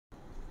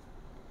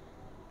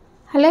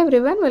Hello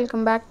everyone,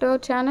 welcome back to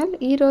our channel.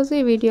 ఈరోజు ఈ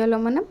వీడియోలో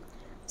మనం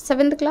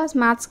 7th క్లాస్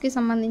మ్యాథ్స్కి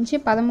సంబంధించి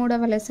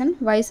 13వ లెసన్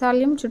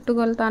వైశాల్యం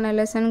చుట్టుకొలత అనే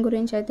లెసన్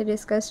గురించి అయితే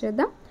డిస్కస్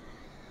చేద్దాం.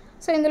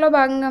 సో ఇందులో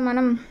భాగంగా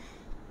మనం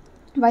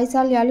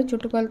వైశాల్యాలు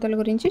చుట్టుకొలతల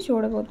గురించి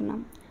చూడబోతున్నాం.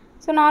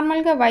 సో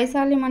నార్మల్గా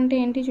వైశాల్యం అంటే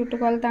ఏంటి,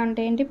 చుట్టుకొలత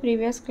అంటే ఏంటి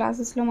ప్రీవియస్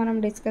క్లాసెస్లో మనం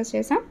డిస్కస్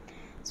చేసాం.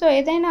 సో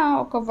ఏదైనా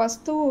ఒక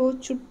వస్తువు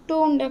చుట్టూ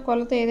ఉండే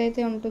కొలత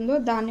ఏదైతే ఉంటుందో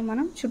దాన్ని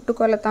మనం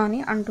చుట్టుకొలత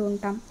అని అంటూ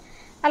ఉంటాం.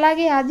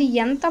 అలాగే అది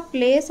ఎంత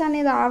ప్లేస్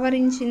అనేది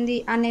ఆవరించింది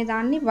అనే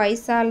దాన్ని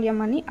వైశాల్యం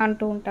అని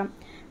అంటూ ఉంటాం.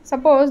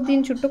 సపోజ్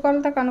దీని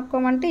చుట్టుకొలత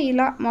కనుక్కోమంటే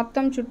ఇలా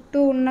మొత్తం చుట్టూ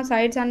ఉన్న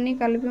సైడ్స్ అన్నీ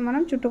కలిపి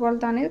మనం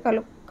చుట్టుకొలత అనేది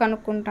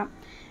కనుక్కుంటాం.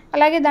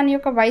 అలాగే దాని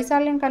యొక్క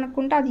వైశాల్యం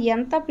కనుక్కుంటే అది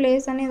ఎంత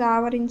ప్లేస్ అనేది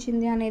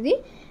ఆవరించింది అనేది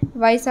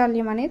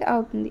వైశాల్యం అనేది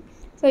అవుతుంది.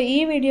 సో ఈ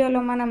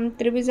వీడియోలో మనం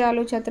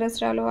త్రిభుజాలు,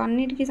 చతురస్రాలు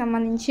అన్నిటికీ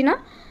సంబంధించిన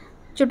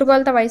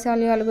చుట్టుకొలత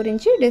వైశాల్యాల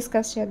గురించి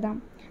డిస్కస్ చేద్దాం.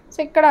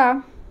 సో ఇక్కడ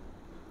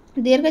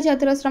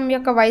దీర్ఘచతురస్రం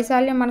యొక్క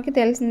వైశాల్యం మనకి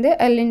తెలిసిందే,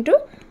 L ఇంటూ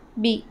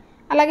B.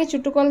 అలాగే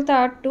చుట్టుకొలత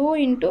 2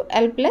 into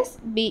L plus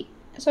B.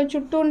 So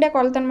చుట్టూ ఉండే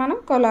కొలతను మనం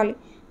కొలాలి.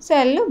 సో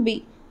L B,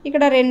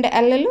 ఇక్కడ 2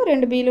 Lలు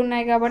 2 Bలు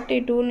ఉన్నాయి కాబట్టి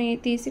 2ని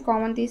తీసి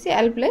కామన్ తీసి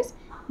L ప్లస్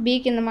B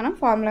కింద మనం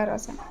ఫార్ములా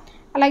రాసాం.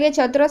 అలాగే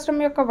చతురస్రం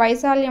యొక్క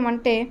వైశాల్యం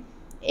అంటే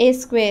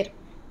A².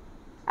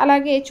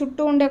 అలాగే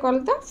చుట్టూ ఉండే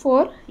కొలత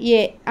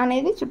 4A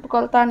అనేది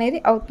చుట్టుకొలత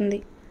అనేది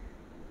అవుతుంది.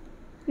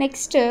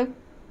 నెక్స్ట్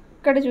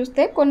ఇక్కడ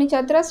చూస్తే కొన్ని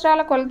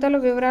చతురస్రాల కొలతల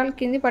వివరాలు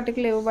కింది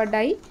పట్టికలు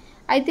ఇవ్వబడ్డాయి.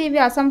 అయితే ఇవి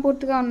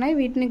అసంపూర్తిగా ఉన్నాయి,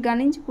 వీటిని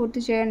గణించి పూర్తి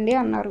చేయండి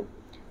అన్నారు.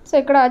 సో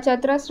ఇక్కడ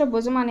చతురస్ర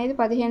భుజం అనేది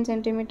 15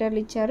 సెంటీమీటర్లు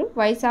ఇచ్చారు,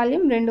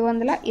 వైశాల్యం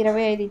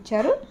 225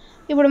 ఇచ్చారు.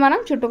 ఇప్పుడు మనం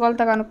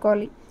చుట్టుకొలత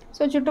కనుక్కోవాలి.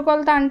 సో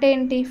చుట్టుకొలత అంటే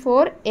ఏంటి,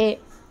 4A.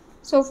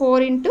 So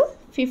 4 into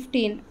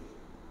 15.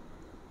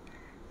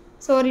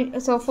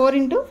 So 4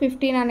 into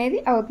 15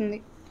 అనేది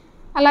అవుతుంది.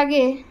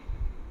 అలాగే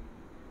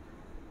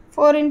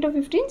 4 ఇంటూ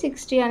 15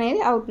 60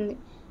 అనేది అవుతుంది.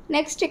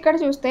 నెక్స్ట్ ఇక్కడ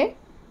చూస్తే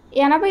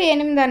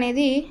 88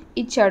 అనేది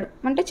ఇచ్చాడు,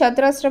 అంటే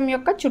చతురస్రం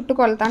యొక్క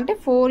చుట్టుకొలత అంటే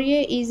 4A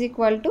ఈజ్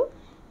ఈక్వల్ టు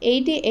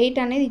 88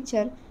 అనేది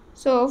ఇచ్చారు.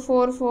 సో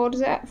 4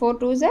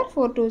 2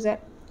 జర్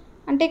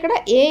అంటే ఇక్కడ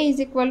A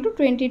ఈజ్ ఈక్వల్ టు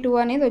 22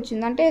 అనేది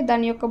వచ్చింది, అంటే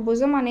దాని యొక్క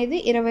భుజం అనేది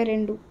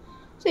 22.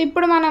 సో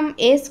ఇప్పుడు మనం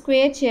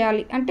A²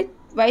 చేయాలి, అంటే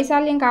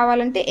వైశాల్యం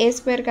కావాలంటే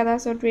A² కదా.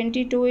 సో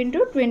 22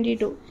 ఇంటూ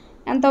 22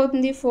 ఎంత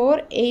అవుతుంది,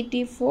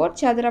 484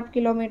 చదరపు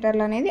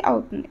కిలోమీటర్లు అనేది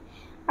అవుతుంది.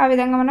 ఆ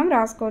విధంగా మనం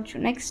రాసుకోవచ్చు.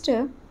 నెక్స్ట్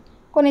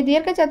కొన్ని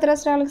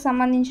దీర్ఘచతురస్రాలకు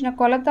సంబంధించిన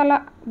కొలతల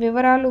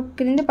వివరాలు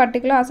క్రింది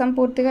పట్టికలో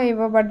అసంపూర్తిగా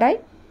ఇవ్వబడ్డాయి.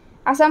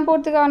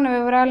 అసంపూర్తిగా ఉన్న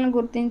వివరాలను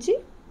గుర్తించి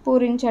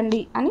పూరించండి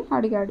అని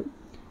అడిగాడు.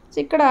 సో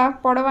ఇక్కడ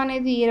పొడవు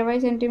అనేది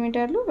 20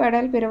 సెంటీమీటర్లు,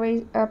 వెడల్పు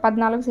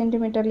 14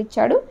 సెంటీమీటర్లు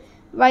ఇచ్చాడు.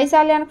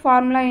 వైశాల్యానికి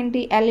ఫార్ములా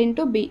ఏంటి, L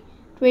ఇంటూ B.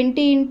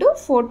 20 ఇంటూ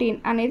 14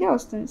 అనేది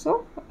వస్తుంది. సో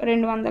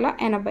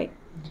 280.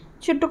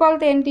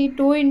 చుట్టుకొలత ఏంటి,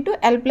 2 into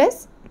L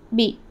plus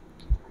B.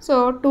 So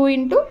 2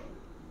 into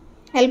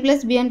L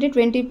plus B అంటే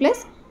 20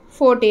 ప్లస్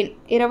 14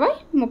 20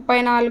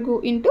 34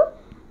 ఇంటూ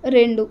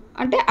 2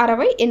 అంటే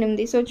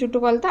 68. సో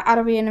చుట్టుకొలత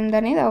 68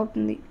 అనేది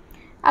అవుతుంది.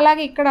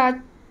 అలాగే ఇక్కడ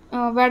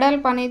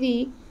వెడల్పు అనేది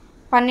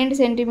 12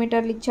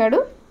 సెంటీమీటర్లు ఇచ్చాడు,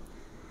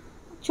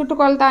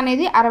 చుట్టుకొలత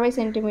అనేది 60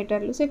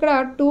 సెంటీమీటర్లు. సో ఇక్కడ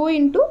 2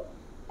 ఇంటూ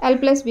L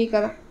ప్లస్ B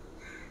కదా,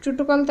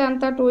 చుట్టుకొలత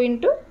అంతా 2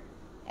 into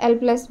L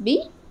plus B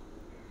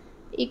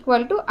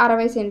equal to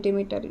 60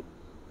 సెంటీమీటర్లు.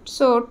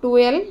 సో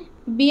 2L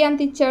B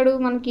అంత ఇచ్చాడు,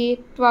 మనకి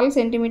 12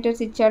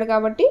 సెంటీమీటర్స్ ఇచ్చాడు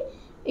కాబట్టి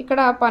ఇక్కడ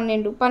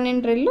 12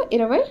 2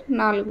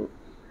 24.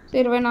 So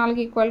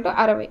 24 equal to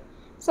 60.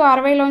 సో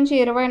 60లోంచి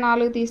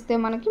 24 తీస్తే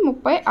మనకి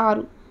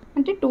 36,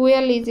 అంటే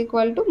 2L is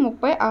equal to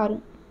 36,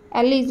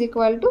 L is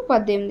equal to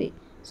 18.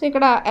 So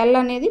ఇక్కడ L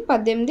అనేది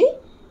 18,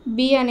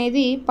 B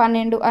అనేది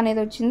 12 అనేది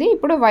వచ్చింది.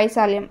 ఇప్పుడు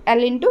వైశాల్యం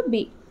L ఇంటూ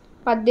B,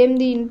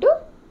 18 ఇంటూ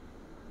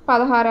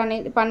 16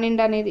 అనేది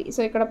 12 అనేది. సో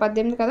ఇక్కడ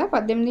 18 కదా,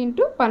 18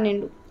 ఇంటూ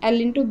 12 L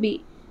ఇంటూ B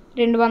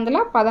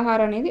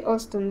 216 అనేది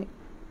వస్తుంది.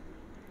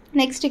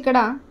 నెక్స్ట్ ఇక్కడ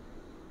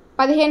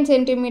 15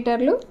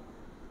 సెంటీమీటర్లు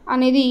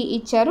అనేది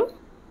ఇచ్చారు,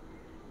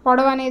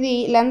 పొడవు అనేది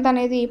లెంత్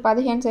అనేది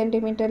 15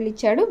 సెంటీమీటర్లు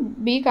ఇచ్చాడు,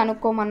 B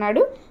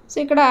కనుక్కోమన్నాడు. సో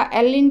ఇక్కడ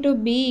L into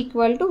B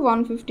equal to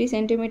 150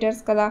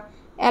 centimetres కదా,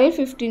 L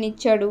 15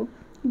 ఇచ్చాడు,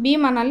 B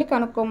మనల్ని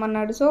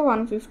కనుక్కోమన్నాడు. సో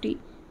 150,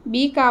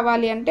 B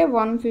కావాలి అంటే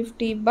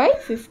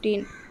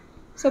 150/15.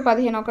 సో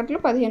 15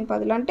 1 15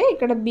 10 అంటే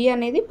ఇక్కడ B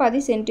అనేది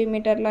 10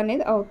 సెంటీమీటర్లు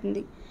అనేది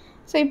అవుతుంది.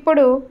 సో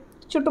ఇప్పుడు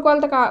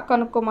చుట్టుకొలత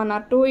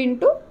కనుక్కోమన్నారు, 2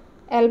 into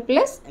L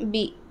plus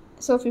B.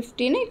 So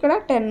 15 ఇక్కడ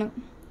 10.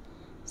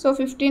 సో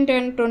 15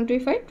 10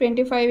 25,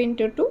 25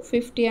 ఇంటూ 2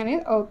 50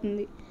 అనేది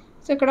అవుతుంది.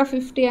 సో ఇక్కడ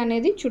 50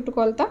 అనేది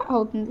చుట్టుకొలత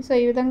అవుతుంది. సో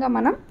ఈ విధంగా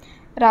మనం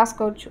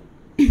రాసుకోవచ్చు.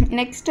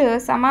 నెక్స్ట్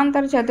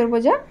సమాంతర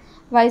చతుర్భుజ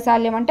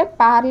వైశాల్యం అంటే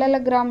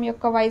పారలెలోగ్రామ్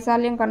యొక్క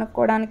వైశాల్యం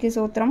కనుక్కోవడానికి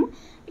సూత్రము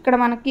ఇక్కడ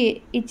మనకి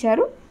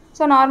ఇచ్చారు.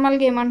 సో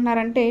నార్మల్గా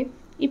ఏమంటున్నారంటే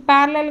ఈ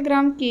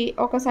పారలెలోగ్రామ్కి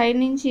ఒక సైడ్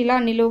నుంచి ఇలా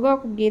నిలువుగా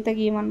ఒక గీత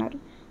గీయమన్నారు.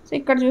 సో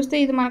ఇక్కడ చూస్తే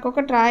ఇది మనకు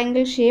ఒక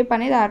ట్రయాంగిల్ షేప్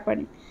అనేది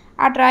ఏర్పడింది.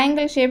 ఆ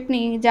ట్రయాంగిల్ షేప్ని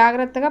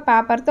జాగ్రత్తగా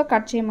పేపర్తో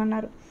కట్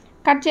చేయమన్నారు.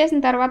 కట్ చేసిన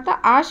తర్వాత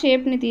ఆ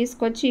షేప్ని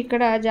తీసుకొచ్చి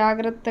ఇక్కడ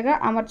జాగ్రత్తగా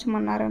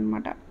అమర్చమన్నారు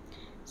అనమాట.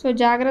 సో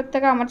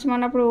జాగ్రత్తగా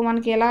అమర్చమన్నప్పుడు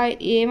మనకి ఎలా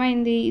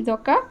ఏమైంది,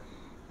 ఇదొక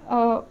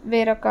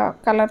వేరొక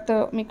కలర్తో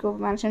మీకు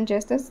మెన్షన్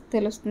చేస్తే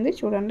తెలుస్తుంది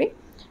చూడండి.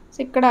 సో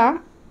ఇక్కడ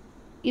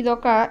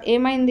ఇదొక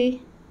ఏమైంది,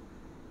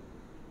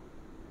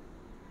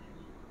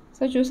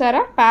 సో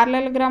చూసారా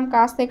పారలెలోగ్రామ్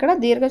కాస్త ఇక్కడ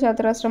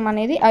దీర్ఘచతురస్రం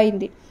అనేది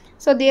అయింది.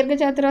 సో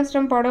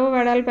దీర్ఘచతురస్రం పొడవు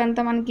వెడల్పు ఎంత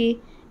మనకి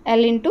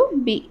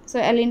L/B. సో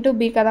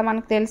L/B కదా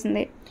మనకు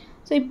తెలిసిందే.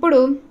 సో ఇప్పుడు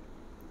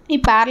ఈ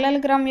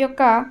పారలెలోగ్రామ్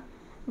యొక్క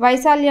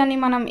వైశాల్యాన్ని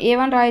మనం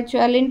ఏమని రాయొచ్చు,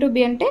 L/B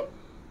అంటే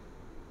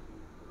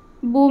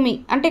భూమి,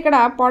 అంటే ఇక్కడ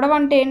పొడవు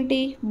అంటే ఏంటి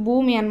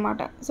భూమి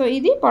అన్నమాట. సో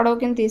ఇది పొడవు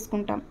కింద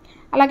తీసుకుంటాం.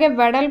 అలాగే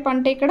వెడల్పు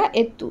అంటే ఇక్కడ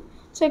ఎత్తు.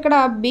 సో ఇక్కడ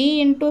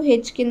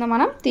B/H కింద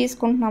మనం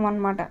తీసుకుంటున్నాం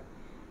అన్నమాట.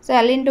 సో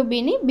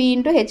L/Bని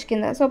B/H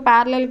కింద. సో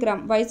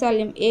పారలెలోగ్రామ్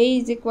వైశాల్యం A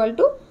 =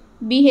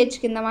 BH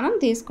కింద మనం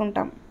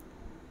తీసుకుంటాం.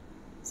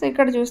 సో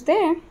ఇక్కడ చూస్తే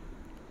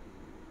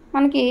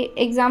మనకి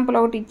ఎగ్జాంపుల్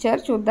ఒకటి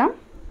ఇచ్చారు చూద్దాం.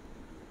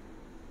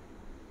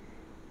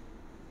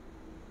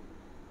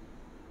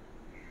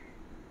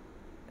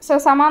 సో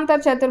సమాంతర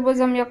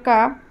చతుర్భుజం యొక్క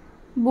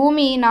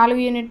భూమి 4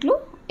 యూనిట్లు,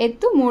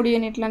 ఎత్తు 3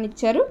 యూనిట్లు అని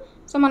ఇచ్చారు.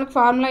 సో మనకు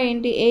ఫార్ములా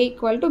ఏంటి, A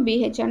 =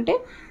 BH అంటే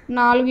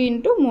 4 ×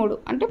 3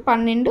 అంటే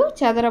 12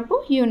 చదరపు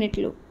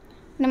యూనిట్లు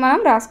అని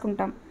మనం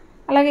రాసుకుంటాం.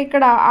 అలాగే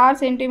ఇక్కడ 6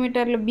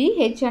 సెంటీమీటర్లు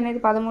BH అనేది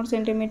 13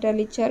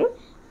 సెంటీమీటర్లు ఇచ్చారు.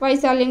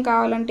 వైశాల్యం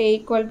కావాలంటే A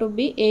 =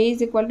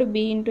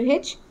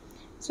 B/H.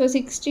 సో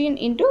 16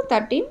 ×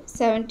 13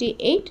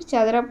 78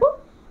 చదరపు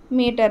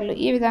మీటర్లు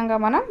ఈ విధంగా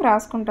మనం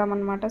రాసుకుంటాం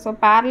అన్నమాట. సో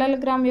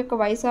పారలెలోగ్రామ్ యొక్క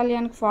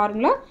వైశాల్యానికి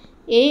ఫార్ములా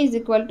A =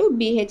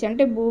 BH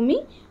అంటే భూమి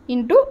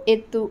ఇంటూ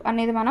ఎత్తు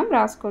అనేది మనం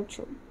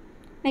రాసుకోవచ్చు.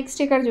 నెక్స్ట్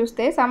ఇక్కడ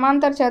చూస్తే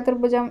సమాంతర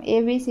చతుర్భుజం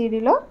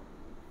ABCDలో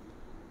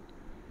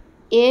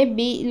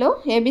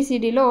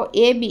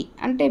AB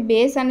అంటే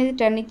బేస్ అనేది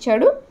 10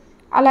 ఇచ్చాడు.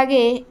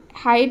 అలాగే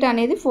హైట్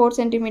అనేది 4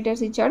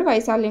 సెంటీమీటర్స్ ఇచ్చాడు.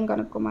 వైశాల్యం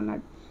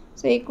కనుక్కోమన్నాడు.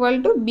 సో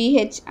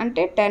BH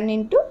అంటే 10 ×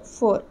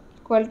 4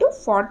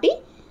 40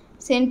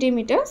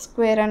 సెంటీమీటర్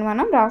స్క్వేర్ అని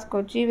మనం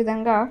రాసుకోవచ్చు. ఈ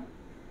విధంగా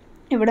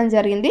ఇవ్వడం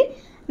జరిగింది.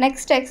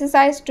 నెక్స్ట్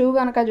ఎక్సర్సైజ్ 2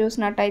 కనుక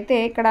చూసినట్టయితే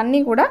ఇక్కడ అన్నీ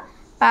కూడా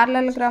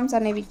పారలెలోగ్రామ్స్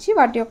అనేవి ఇచ్చి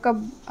వాటి యొక్క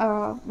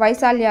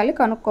వైశాల్యాలు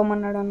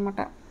కనుక్కోమన్నాడు అనమాట.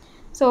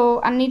 సో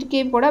అన్నిటికీ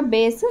కూడా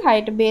బేస్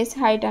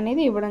హైట్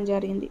అనేది ఇవ్వడం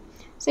జరిగింది.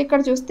 సో ఇక్కడ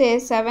చూస్తే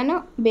 7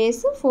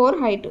 బేస్ 4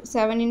 హైట్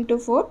 7 ×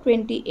 4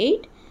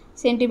 28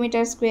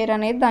 సెంటీమీటర్ స్క్వేర్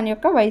అనేది దాని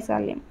యొక్క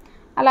వైశాల్యం.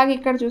 అలాగే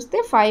ఇక్కడ చూస్తే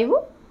 5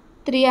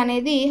 3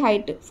 అనేది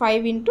హైట్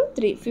 5 ×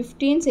 3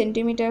 15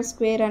 సెంటీమీటర్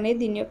స్క్వేర్ అనేది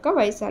దీని యొక్క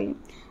వైశాల్యం.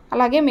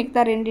 అలాగే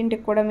మిగతా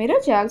రెండింటికి కూడా మీరు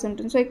చేయాల్సి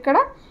ఉంటుంది. సో ఇక్కడ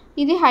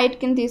ఇది హైట్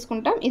కింద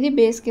తీసుకుంటాం, ఇది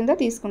బేస్ కింద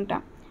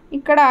తీసుకుంటాం.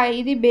 ఇక్కడ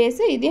ఇది బేస్,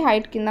 ఇది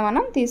హైట్ కింద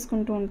మనం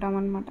తీసుకుంటూ ఉంటాం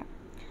అన్నమాట.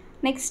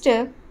 నెక్స్ట్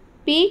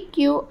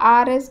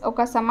PQRS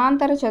ఒక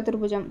సమాంతర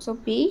చతుర్భుజం. సో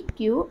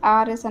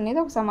PQRS అనేది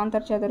ఒక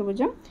సమాంతర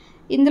చతుర్భుజం.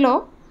 ఇందులో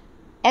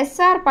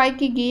SR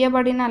పైకి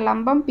గీయబడిన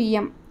లంబం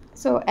PM.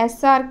 సో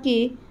SRకి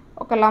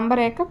ఒక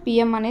లంబరేఖ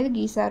PM అనేది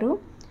గీశారు.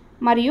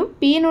 మరియు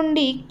P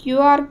నుండి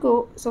QRకు,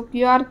 సో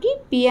QRకి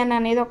PN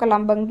అనేది ఒక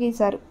లంబం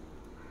గీశారు.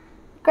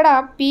 ఇక్కడ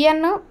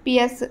PN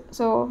PS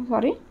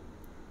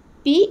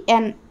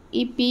PN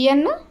ఈ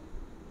PN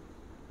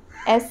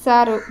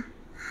SR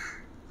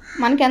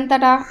మనకి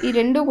ఎంతటా ఈ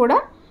రెండు కూడా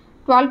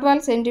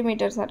 12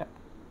 సెంటీమీటర్స్ అట.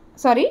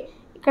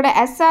 ఇక్కడ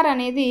SR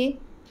అనేది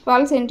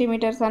 12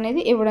 సెంటీమీటర్స్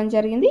అనేది ఇవ్వడం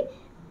జరిగింది.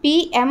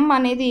 PM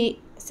అనేది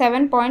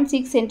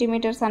 7.6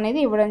 సెంటీమీటర్స్ అనేది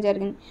ఇవ్వడం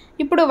జరిగింది.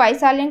 ఇప్పుడు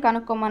వైశాల్యం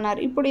కనుక్కోమన్నారు.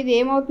 ఇప్పుడు ఇది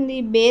ఏమవుతుంది,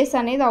 బేస్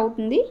అనేది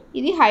అవుతుంది,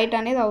 ఇది హైట్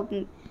అనేది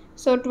అవుతుంది.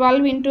 సో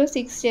 12 ×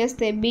 6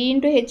 చేస్తే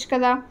B/H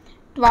కదా,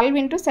 12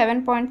 ×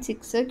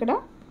 7.6 ఇక్కడ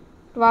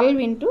 12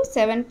 ×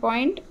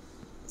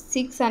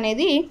 7.6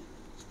 అనేది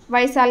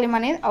వైశాల్యం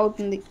అనేది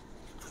అవుతుంది.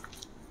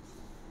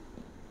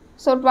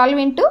 సో 12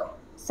 ×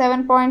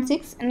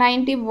 7.6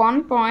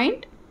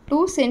 91.2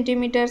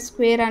 సెంటీమీటర్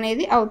స్క్వేర్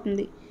అనేది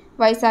అవుతుంది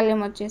వైశాల్యం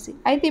వచ్చేసి.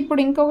 అయితే ఇప్పుడు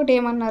ఇంకొకటి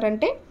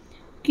ఏమన్నారంటే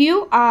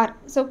QR.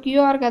 సో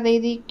QR కదా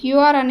ఇది,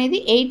 QR అనేది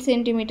 8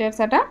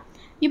 సెంటీమీటర్స్ అట.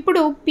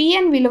 ఇప్పుడు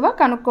PN విలువ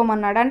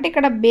కనుక్కోమన్నాడు. అంటే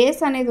ఇక్కడ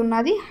బేస్ అనేది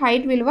ఉన్నది,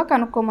 హైట్ విలువ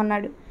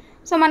కనుక్కోమన్నాడు.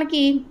 సో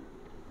మనకి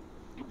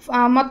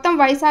మొత్తం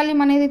వైశాల్యం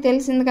అనేది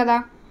తెలిసింది కదా.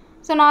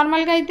 సో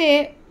నార్మల్గా అయితే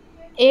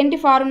ఏంటి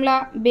ఫార్ములా,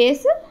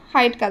 బేస్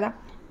హైట్ కదా.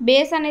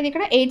 బేస్ అనేది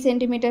ఇక్కడ 8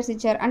 సెంటీమీటర్స్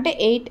ఇచ్చారు, అంటే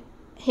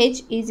 8H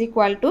 =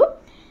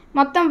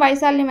 మొత్తం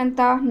వైశాల్యం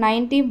ఎంత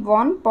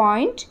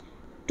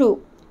 91.2.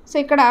 సో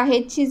ఇక్కడ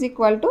H =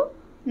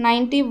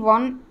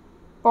 91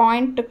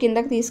 పాయింట్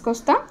కిందకి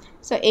తీసుకొస్తాం.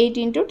 సో 8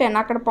 × 10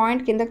 అక్కడ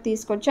పాయింట్ కిందకి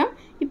తీసుకొచ్చాం.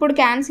 ఇప్పుడు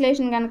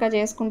క్యాన్సిలేషన్ కనుక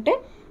చేసుకుంటే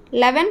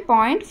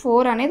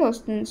 11.4 అనేది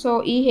వస్తుంది. సో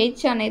ఈ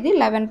H అనేది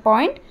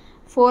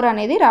 11.4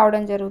 అనేది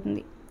రావడం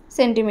జరుగుతుంది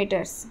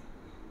సెంటీమీటర్స్.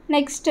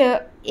 నెక్స్ట్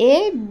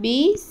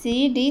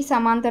ABCD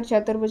సమాంతర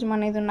చతుర్భుజం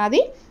అనేది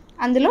ఉన్నది.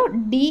 అందులో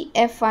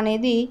DF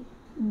అనేది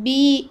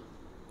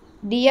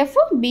DF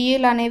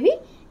BEలు అనేవి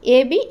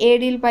AB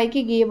ADల పైకి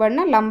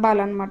గీయబడిన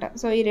లంబాలు అన్నమాట.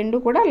 సో ఈ రెండు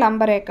కూడా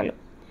లంబరేఖలు.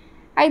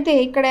 అయితే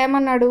ఇక్కడ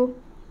ఏమన్నాడు,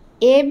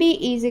 AB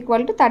 =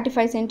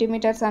 35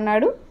 సెంటీమీటర్స్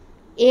అన్నాడు,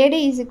 AD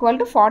 =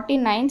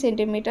 49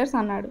 సెంటీమీటర్స్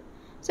అన్నాడు.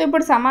 సో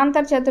ఇప్పుడు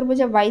సమాంతర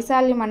చతుర్భుజ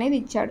వైశాల్యం అనేది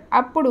ఇచ్చాడు.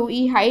 అప్పుడు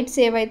ఈ హైట్స్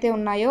ఏవైతే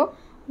ఉన్నాయో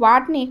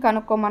వాటిని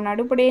కనుక్కోమన్నాడు.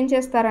 ఇప్పుడు ఏం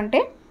చేస్తారంటే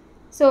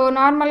సో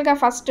నార్మల్గా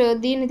ఫస్ట్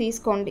దీన్ని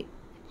తీసుకోండి.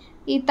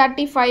 ఈ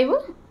 35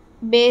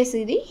 బేస్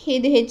ఇది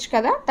హెచ్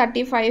కదా,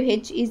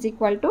 35H ఈజ్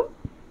ఈక్వల్ టు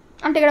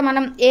అంటే ఇక్కడ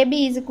మనం ఏ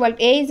is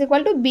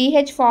equal to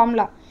BH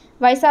formula,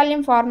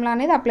 వైశాల్యం ఫార్ములా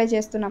అనేది అప్లై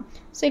చేస్తున్నాం.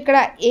 సో ఇక్కడ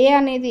ఏ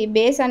అనేది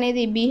బేస్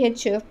అనేది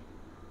BH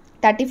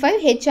 35,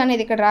 హెచ్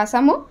అనేది ఇక్కడ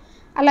రాసాము.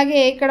 అలాగే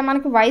ఇక్కడ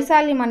మనకి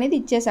వైశాల్యం అనేది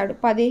ఇచ్చేసాడు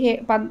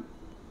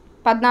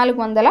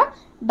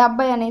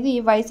 1470 అనేది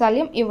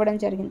వైశాల్యం ఇవ్వడం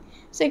జరిగింది.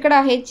 సో ఇక్కడ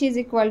H is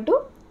equal to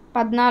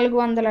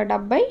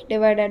 1470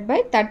 divided by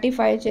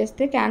 35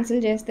 చేస్తే క్యాన్సిల్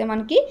చేస్తే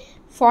మనకి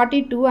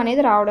 42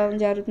 అనేది రావడం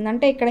జరుగుతుంది.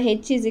 అంటే ఇక్కడ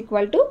H is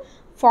equal to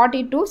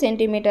 42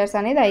 centimetres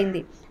అనేది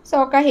అయింది. సో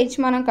ఒక హెచ్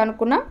మనం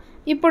కనుక్కున్నాం.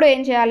 ఇప్పుడు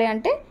ఏం చేయాలి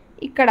అంటే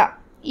ఇక్కడ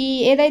ఈ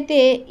ఏదైతే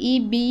ఈ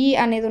బిఈ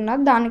అనేది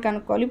ఉన్నదో దాన్ని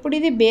కనుక్కోవాలి. ఇప్పుడు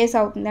ఇది బేస్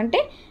అవుతుంది అంటే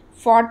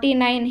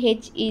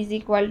 49H ఈజ్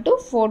ఈక్వల్ టు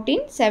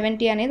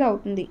 1470 అనేది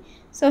అవుతుంది.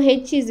 So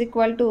H is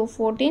equal to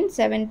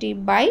 1470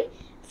 by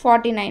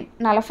 49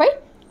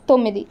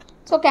 49.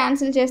 So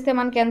cancel చేస్తే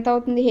మనకి ఎంత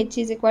అవుతుంది, హెచ్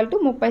ఈజ్ ఈక్వల్ టు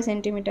 30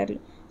 సెంటీమీటర్లు.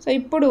 సో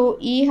ఇప్పుడు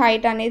ఈ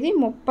హైట్ అనేది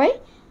 30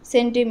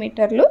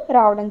 సెంటీమీటర్లు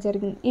రావడం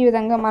జరిగింది. ఈ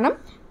విధంగా మనం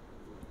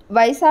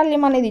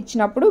వైశాల్యం అనేది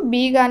ఇచ్చినప్పుడు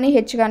బి కానీ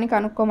హెచ్ కానీ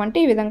కనుక్కోమంటే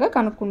ఈ విధంగా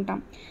కనుక్కుంటాం.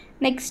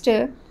 నెక్స్ట్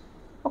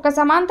ఒక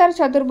సమాంతర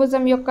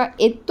చతుర్భుజం యొక్క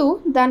ఎత్తు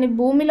దాని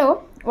భూమిలో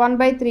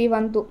 1/3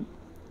 వంతు.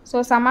 సో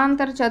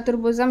సమాంతర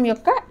చతుర్భుజం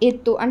యొక్క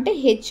ఎత్తు అంటే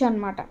హెచ్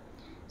అన్నమాట.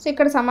 సో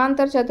ఇక్కడ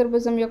సమాంతర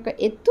చతుర్భుజం యొక్క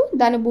ఎత్తు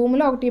దాని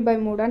భూమిలో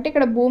 1/3 అంటే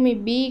ఇక్కడ భూమి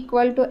B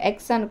ఈక్వల్ టు X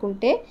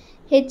అనుకుంటే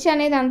హెచ్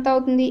అనేది ఎంత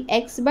అవుతుంది,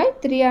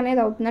 X/3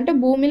 అనేది అవుతుంది. అంటే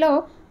భూమిలో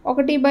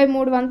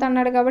 1/3 వంతు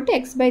అన్నాడు కాబట్టి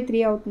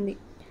X/3 అవుతుంది.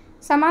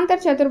 సమాంతర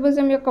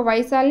చతుర్భుజం యొక్క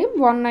వైశాల్యం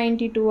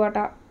 192 అట.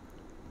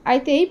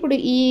 అయితే ఇప్పుడు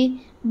ఈ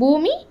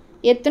భూమి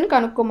ఎత్తును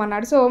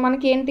కనుక్కోమన్నాడు. సో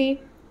మనకి ఏంటి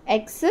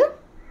x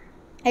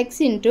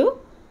into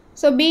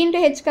so B into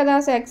H కదా,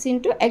 so X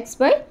into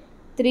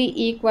X/3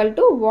 equal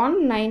to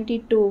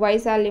 192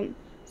 వైశాల్యం.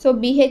 So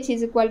BH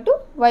is equal to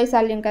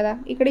వైశాల్యం కదా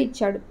ఇక్కడ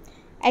ఇచ్చాడు.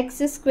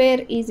 x²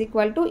 ఈజ్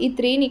ఈక్వల్ టు ఈ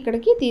 3ని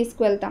ఇక్కడికి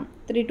తీసుకువెళ్తాం.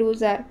 3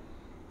 2s are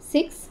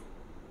 6,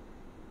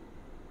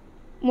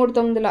 3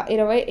 9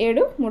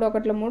 27,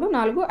 3 1 3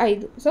 4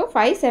 5. సో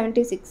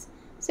 576.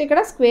 సో ఇక్కడ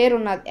స్క్వేర్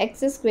ఉన్నది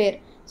x².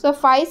 సో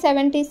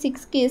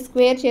 576కి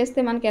స్క్వేర్ చేస్తే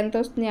మనకి ఎంత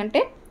వస్తుంది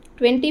అంటే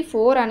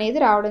 24 అనేది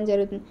రావడం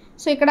జరుగుతుంది.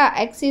 సో ఇక్కడ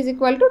x is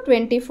equal to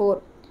 24,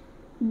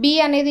 B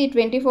అనేది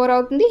 24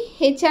 అవుతుంది.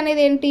 హెచ్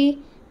అనేది ఏంటి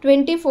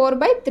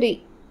 24/3.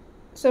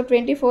 సో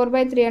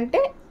 24/3 అంటే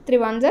 3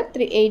 1s are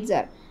 3 8s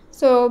are.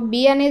 So B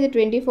అనేది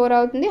 24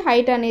 అవుతుంది,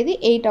 హైట్ అనేది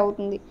 8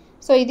 అవుతుంది.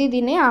 సో ఇది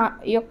దీని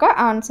యొక్క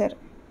ఆన్సర్.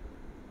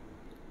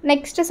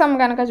 నెక్స్ట్ సమ్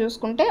కనుక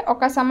చూసుకుంటే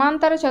ఒక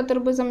సమాంతర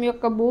చతుర్భుజం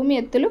యొక్క భూమి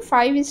ఎత్తులు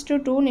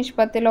 5:2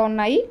 నిష్పత్తిలో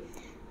ఉన్నాయి.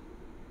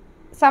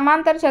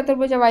 సమాంతర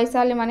చతుర్భుజ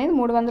వైశాల్యం అనేది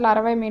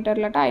 360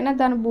 మీటర్లట. అయినా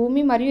దాని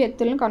భూమి మరియు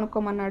ఎత్తులను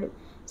కనుక్కోమన్నాడు.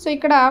 సో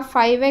ఇక్కడ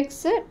 5x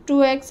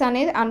 2x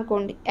అనేది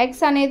అనుకోండి. x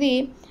అనేది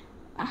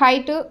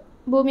హైట్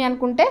భూమి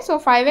అనుకుంటే సో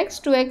 5x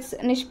 2x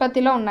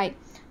నిష్పత్తిలో ఉన్నాయి.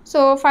 So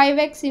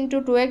 5x into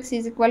 2x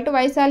is equal to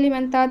వైశాల్యం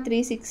ఎంత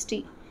 360.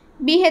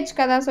 BH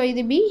కదా, సో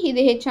ఇది B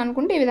ఇది H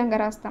అనుకుంటే ఈ విధంగా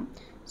రాస్తాం.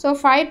 So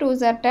 5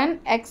 2s are 10,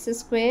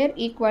 x²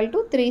 equal to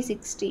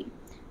 360.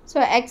 So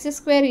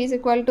x² is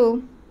equal to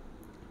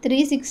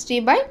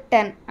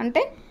 360/10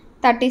 అంటే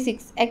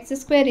 36.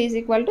 x² is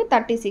equal to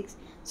 36.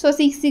 So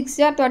 6 6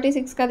 are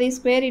 36 కదా, ఈ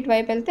స్క్వేర్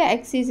ఇటువైపు వెళ్తే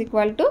x is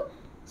equal to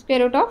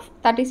square root of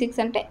 36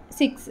 అంటే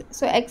 6.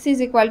 So x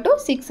is equal to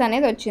 6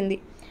 అనేది వచ్చింది.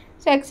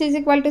 So x is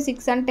equal to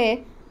 6 అంటే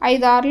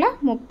 5 6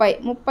 30,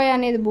 30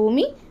 అనేది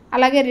భూమి,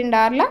 అలాగే 2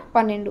 6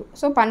 12.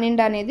 సో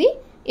 12 అనేది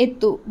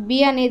ఎత్తు, B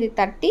అనేది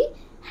 30,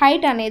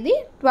 హైట్ అనేది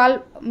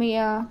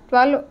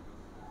 12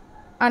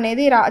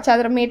 అనేది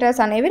చదర మీటర్స్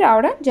అనేవి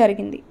రావడం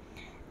జరిగింది.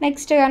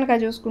 నెక్స్ట్ కనుక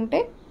చూసుకుంటే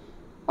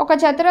ఒక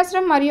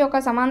చతురస్రం మరియు ఒక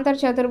సమాంతర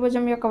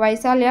చతుర్భుజం యొక్క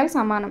వైశాల్యాలు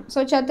సమానం. సో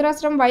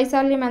చతురస్రం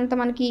వైశాల్యం ఎంత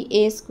మనకి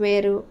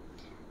A²,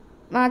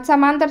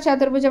 సమాంతర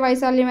చతుర్భుజ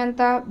వైశాల్యం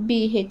ఎంత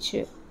BH.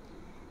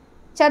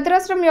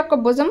 చతురస్రం యొక్క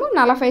భుజము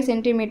 40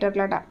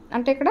 సెంటీమీటర్లట,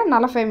 అంటే ఇక్కడ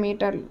 40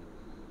 మీటర్లు.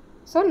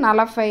 సో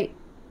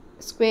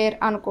 40²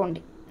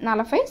 అనుకోండి,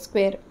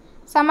 40².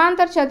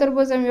 సమాంతర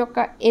చతుర్భుజం యొక్క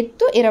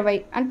ఎత్తు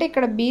 20, అంటే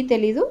ఇక్కడ B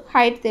తెలీదు,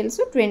 హైట్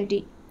తెలుసు 20.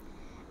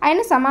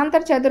 అయిన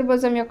సమాంతర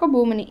చతుర్భుజం యొక్క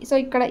భూమిని, సో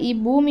ఇక్కడ ఈ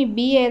భూమి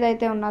B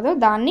ఏదైతే ఉన్నదో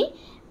దాన్ని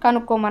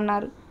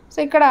కనుక్కోమన్నారు. సో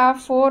ఇక్కడ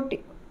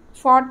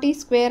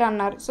 40²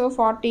 అన్నారు. సో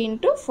 40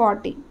 ఇంటూ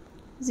 40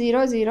 0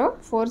 0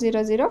 4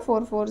 0 0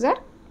 4 4s are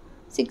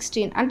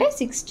 16, అంటే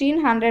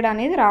 1600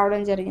 అనేది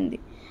రావడం జరిగింది.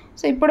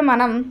 సో ఇప్పుడు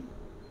మనం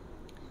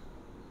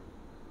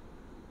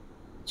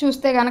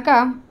చూస్తే కనుక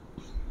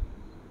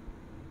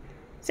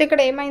సో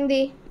ఇక్కడ ఏమైంది,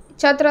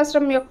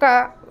 చతురస్రం యొక్క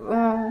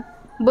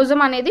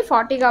భుజం అనేది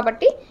 40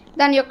 కాబట్టి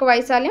దాని యొక్క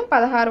వైశాల్యం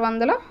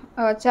 1600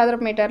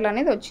 చదరపు మీటర్లు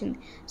అనేది వచ్చింది.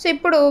 సో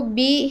ఇప్పుడు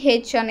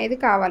BH అనేది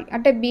కావాలి,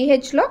 అంటే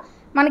BHలో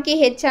మనకి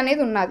H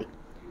అనేది ఉన్నది.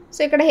 సో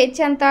ఇక్కడ H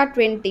ఎంత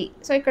 20.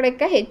 సో ఇక్కడ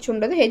H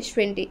ఉండదు, H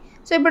 20.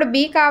 సో ఇప్పుడు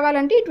B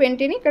కావాలంటే ఈ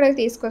 20ని ఇక్కడ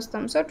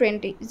తీసుకొస్తాం. So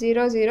 20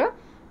 0 0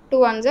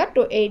 2 1s are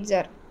 2 8s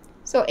are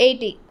so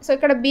 80. So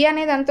ఇక్కడ బి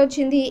అనేది ఎంత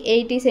వచ్చింది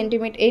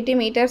 80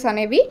 మీటర్స్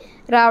అనేవి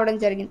రావడం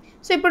జరిగింది.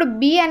 సో ఇప్పుడు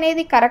బి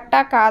అనేది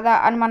కరెక్టా కాదా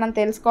అని మనం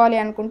తెలుసుకోవాలి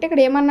అనుకుంటే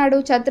ఇక్కడ ఏమన్నాడు,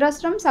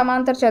 చతురస్రం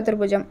సమాంతర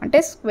చతుర్భుజం అంటే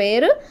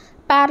స్క్వేర్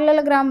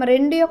ప్యారలలోగ్రామ్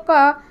రెండు యొక్క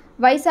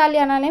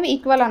వైశాల్యాలు అనేవి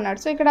ఈక్వల్ అన్నాడు.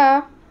 సో ఇక్కడ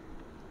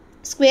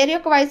స్క్వేర్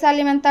యొక్క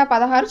వైశాల్యం ఎంత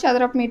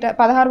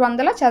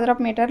 1600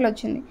 చదరపు మీటర్లు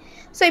వచ్చింది.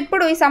 సో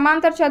ఇప్పుడు ఈ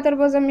సమాంతర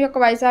చతుర్భుజం యొక్క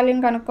వైశాల్యం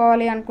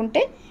కనుక్కోవాలి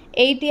అనుకుంటే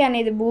 80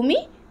 అనేది భూమి,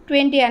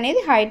 20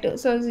 అనేది హైట్.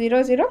 సో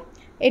 0 0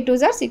 8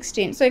 2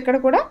 16. సో ఇక్కడ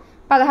కూడా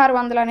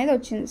 1600 అనేది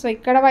వచ్చింది. సో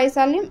ఇక్కడ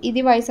వైశాల్యం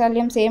ఇది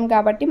వైశాల్యం సేమ్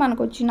కాబట్టి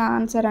మనకు వచ్చిన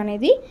ఆన్సర్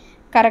అనేది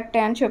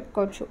కరెక్టే అని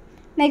చెప్పుకోవచ్చు.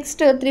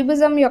 నెక్స్ట్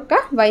త్రిభుజం యొక్క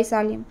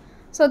వైశాల్యం.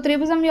 సో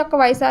త్రిభుజం యొక్క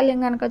వైశాల్యం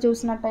కనుక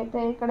చూసినట్టయితే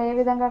ఇక్కడ ఏ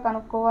విధంగా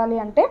కనుక్కోవాలి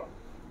అంటే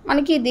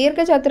మనకి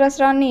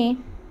దీర్ఘచతురస్రాన్ని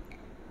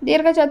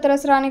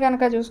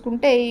కనుక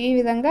చూసుకుంటే ఈ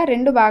విధంగా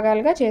 2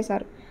 భాగాలుగా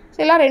చేశారు. సో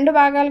ఇలా 2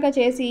 భాగాలుగా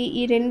చేసి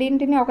ఈ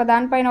రెండింటిని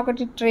ఒకదానిపైన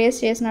ఒకటి ట్రేస్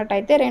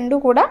చేసినట్టయితే రెండు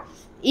కూడా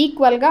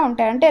ఈక్వల్గా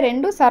ఉంటాయి. అంటే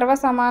రెండు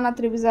సర్వసమాన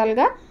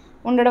త్రిభుజాలుగా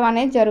ఉండడం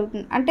అనేది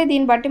జరుగుతుంది. అంటే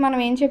దీన్ని బట్టి మనం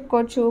ఏం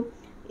చెప్పుకోవచ్చు,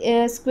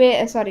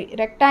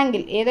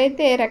 రెక్టాంగిల్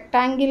ఏదైతే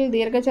రెక్టాంగిల్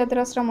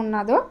దీర్ఘచతురస్రం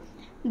ఉన్నదో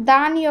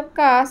దాని యొక్క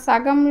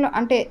సగంలో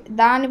అంటే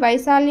దాని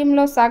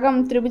వైశాల్యంలో సగం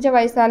త్రిభుజ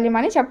వైశాల్యం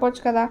అని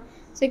చెప్పొచ్చు కదా.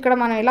 సో ఇక్కడ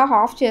మనం ఇలా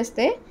హాఫ్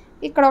చేస్తే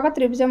ఇక్కడ ఒక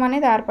త్రిభుజం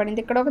అనేది ఏర్పడింది,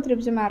 ఇక్కడ ఒక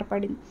త్రిభుజం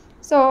ఏర్పడింది.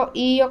 సో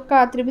ఈ యొక్క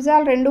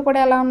త్రిభుజాలు రెండు కూడా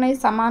ఎలా ఉన్నాయి,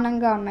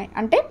 సమానంగా ఉన్నాయి.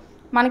 అంటే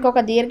మనకు ఒక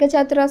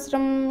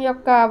దీర్ఘచతురస్రం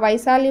యొక్క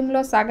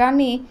వైశాల్యంలో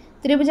సగాన్ని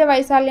త్రిభుజ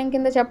వైశాల్యం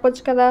కింద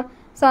చెప్పొచ్చు కదా.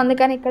 సో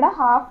అందుకని ఇక్కడ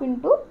హాఫ్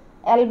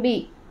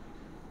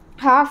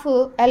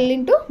ఎల్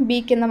ఇంటూ బి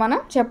కింద మనం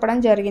చెప్పడం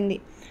జరిగింది.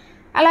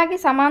 అలాగే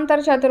సమాంతర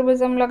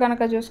చతుర్భుజంలో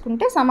కనుక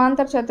చూసుకుంటే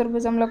సమాంతర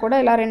చతుర్భుజంలో కూడా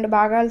ఇలా 2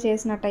 భాగాలు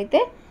చేసినట్టయితే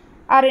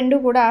ఆ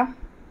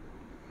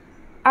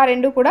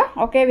రెండు కూడా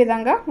ఒకే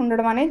విధంగా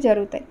ఉండడం అనేది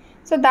జరుగుతాయి.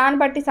 సో దాన్ని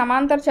బట్టి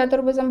సమాంతర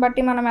చతుర్భుజం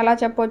బట్టి మనం ఎలా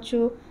చెప్పొచ్చు,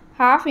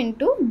 హాఫ్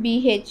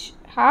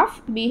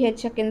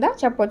బీహెచ్ కింద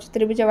చెప్పొచ్చు.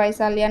 త్రిభుజ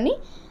వైశాల్యాన్ని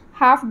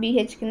హాఫ్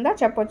బీహెచ్ కింద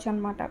చెప్పొచ్చు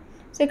అనమాట.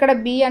 సో ఇక్కడ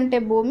బి అంటే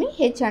భూమి,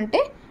 హెచ్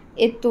అంటే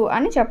ఎత్తు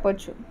అని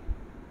చెప్పొచ్చు.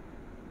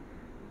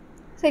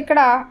 సో ఇక్కడ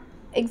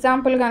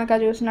ఎగ్జాంపుల్ కనుక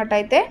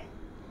చూసినట్టయితే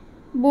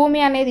భూమి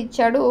అనేది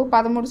ఇచ్చాడు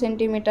 13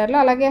 సెంటీమీటర్లు,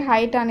 అలాగే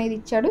హైట్ అనేది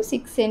ఇచ్చాడు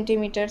 6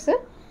 centimetres.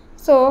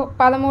 So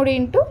 13 ×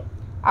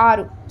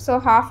 6. So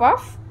half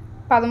of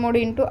 13 ×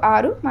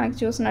 6 మనకి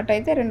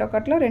చూసినట్టయితే 2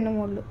 1 2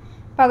 3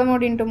 13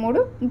 ×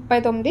 3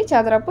 39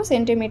 చదరపు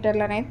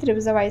సెంటీమీటర్లు అనేది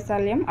త్రిభుజ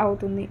వైశాల్యం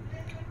అవుతుంది.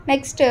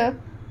 నెక్స్ట్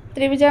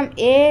త్రిభుజం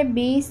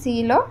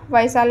ఏబిసిలో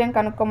వైశాల్యం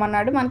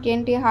కనుక్కోమన్నాడు.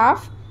 మనకేంటి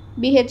హాఫ్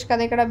బీహెచ్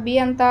కదా, ఇక్కడ బి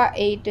అంతా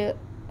 8,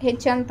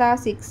 హెచ్ అంతా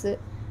 6,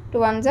 2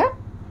 1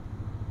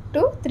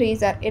 2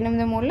 3 8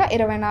 3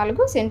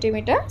 24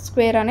 సెంటీమీటర్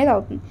స్క్వేర్ అనేది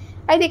అవుతుంది.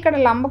 అయితే ఇక్కడ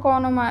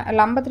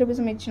లంబ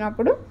త్రిభుజం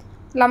ఇచ్చినప్పుడు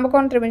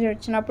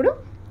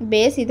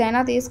బేస్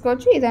ఇదైనా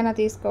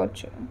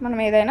తీసుకోవచ్చు, మనం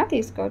ఏదైనా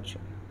తీసుకోవచ్చు.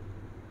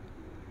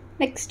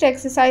 నెక్స్ట్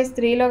ఎక్సర్సైజ్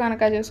 3లో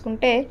కనుక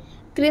చూసుకుంటే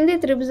క్రింది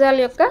త్రిభుజాల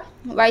యొక్క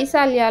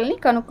వైశాల్యాలని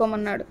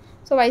కనుక్కోమన్నాడు.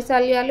 సో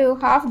వైశాల్యాలు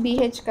హాఫ్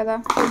బీహెచ్ కదా,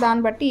 సో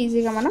దాన్ని బట్టి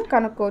ఈజీగా మనం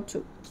కనుక్కోవచ్చు.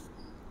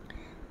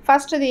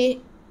 ఫస్ట్ది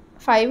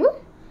 5,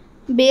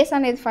 బేస్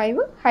అనేది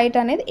 5, హైట్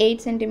అనేది 8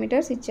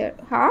 సెంటీమీటర్స్ ఇచ్చాడు.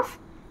 హాఫ్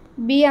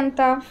బి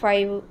అంతా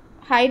 5,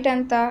 హైట్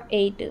అంతా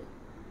 8.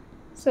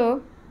 సో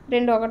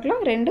 2 1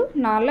 2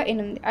 4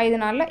 8 5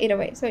 4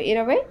 20. సో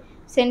 20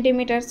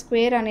 సెంటీమీటర్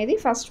స్క్వేర్ అనేది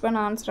ఫస్ట్ వన్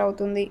ఆన్సర్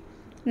అవుతుంది.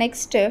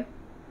 నెక్స్ట్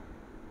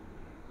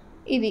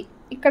ఇది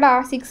ఇక్కడ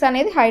 6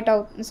 అనేది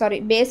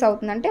బేస్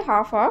అవుతుంది, అంటే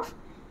హాఫ్ ఆఫ్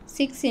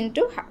 6 ×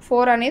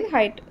 4 అనేది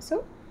హైట్. So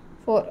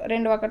 4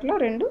 2 1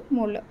 2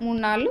 3 3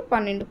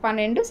 4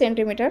 12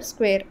 centimetre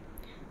square.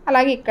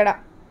 అలాగే ఇక్కడ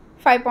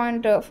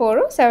 5.4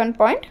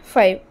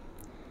 7.5.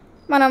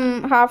 మనం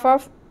హాఫ్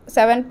ఆఫ్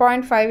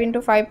 7.5 ×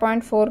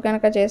 5.4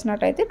 కనుక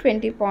చేసినట్టయితే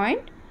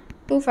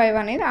 20.25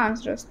 అనేది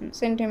ఆన్సర్ వస్తుంది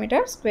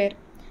సెంటీమీటర్ స్క్వేర్.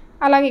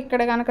 అలాగే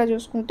ఇక్కడ కనుక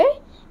చూసుకుంటే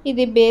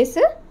ఇది బేస్,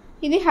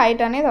 ఇది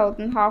హైట్ అనేది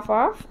అవుతుంది. Half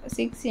of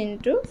 6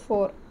 ×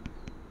 4.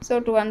 So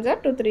 2 1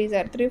 2 3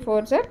 3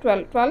 4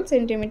 12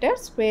 centimetre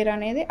square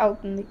అనేది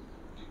అవుతుంది.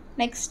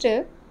 Next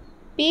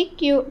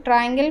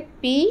triangle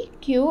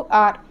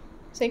PQR.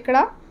 సో ఇక్కడ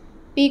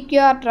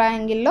PQR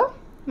ట్రయాంగిల్లో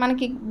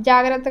మనకి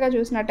జాగ్రత్తగా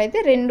చూసినట్టయితే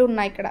 2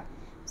 ఉన్నాయి ఇక్కడ.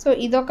 సో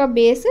ఇదొక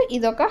బేస్,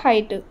 ఇదొక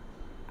హైట్,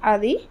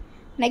 అది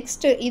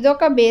నెక్స్ట్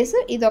ఇదొక బేస్,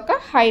 ఇదొక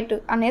హైట్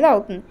అనేది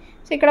అవుతుంది.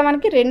 సో ఇక్కడ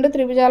మనకి 2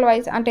 త్రిభుజాల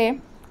అంటే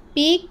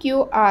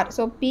PQR.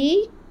 సో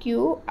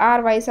PQR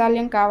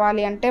వైశాల్యం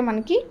కావాలి అంటే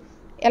మనకి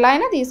ఎలా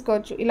అయినా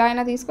తీసుకోవచ్చు, ఇలా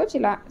అయినా తీసుకోవచ్చు,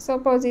 ఇలా.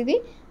 సపోజ్ ఇది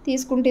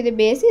తీసుకుంటే ఇది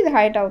బేస్, ఇది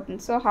హైట్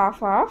అవుతుంది. So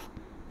half of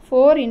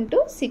 4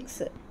 ×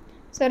 6.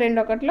 So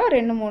 2 1 2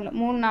 3 3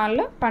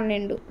 4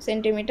 12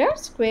 centimetre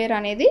square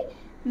అనేది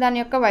దాని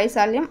యొక్క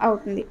వైశాల్యం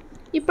అవుతుంది.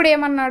 ఇప్పుడు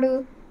ఏమన్నాడు,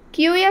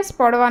 QS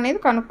పొడవు అనేది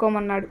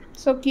కనుక్కోమన్నాడు.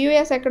 సో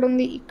QS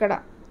ఎక్కడుంది, ఇక్కడ.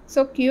 సో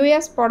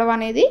QS పొడవు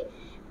అనేది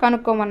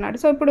కనుక్కోమన్నాడు.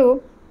 సో ఇప్పుడు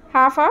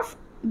half of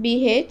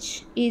BH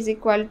is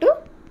equal to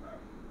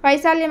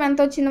వైశాల్యం ఎంత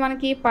వచ్చింది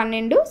మనకి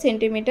 12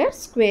 సెంటీమీటర్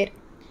స్క్వేర్.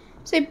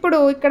 సో ఇప్పుడు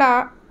ఇక్కడ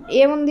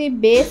ఏముంది,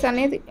 బేస్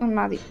అనేది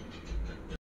ఉన్నది.